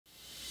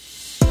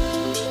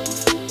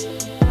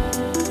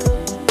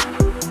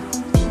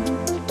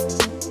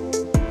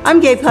I'm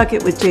Gay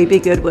Puckett with J.B.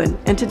 Goodwin,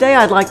 and today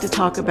I'd like to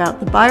talk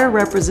about the Buyer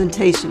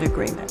Representation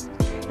Agreement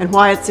and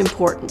why it's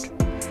important.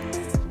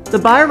 The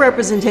Buyer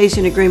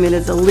Representation Agreement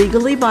is a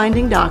legally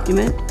binding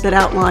document that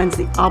outlines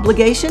the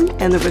obligation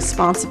and the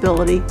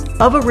responsibility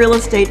of a real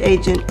estate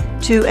agent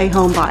to a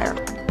home buyer.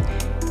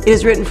 It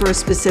is written for a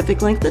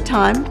specific length of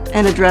time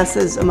and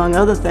addresses, among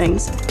other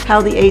things,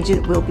 how the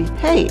agent will be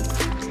paid.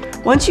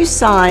 Once you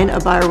sign a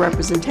Buyer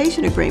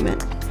Representation Agreement,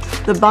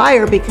 the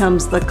buyer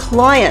becomes the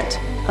client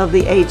of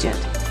the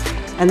agent,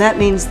 and that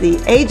means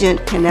the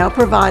agent can now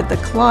provide the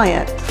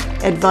client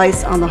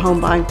advice on the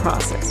home buying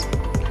process.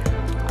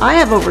 I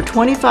have over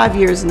 25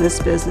 years in this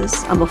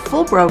business. I'm a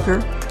full broker,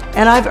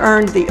 and I've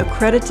earned the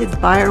Accredited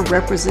Buyer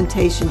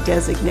Representation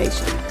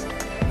designation.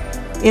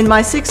 In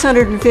my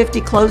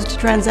 650 closed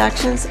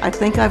transactions, I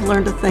think I've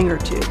learned a thing or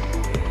two.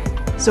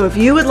 So if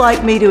you would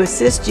like me to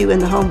assist you in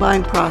the home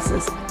buying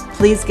process,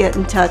 please get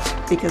in touch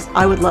because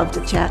I would love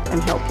to chat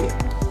and help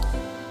you.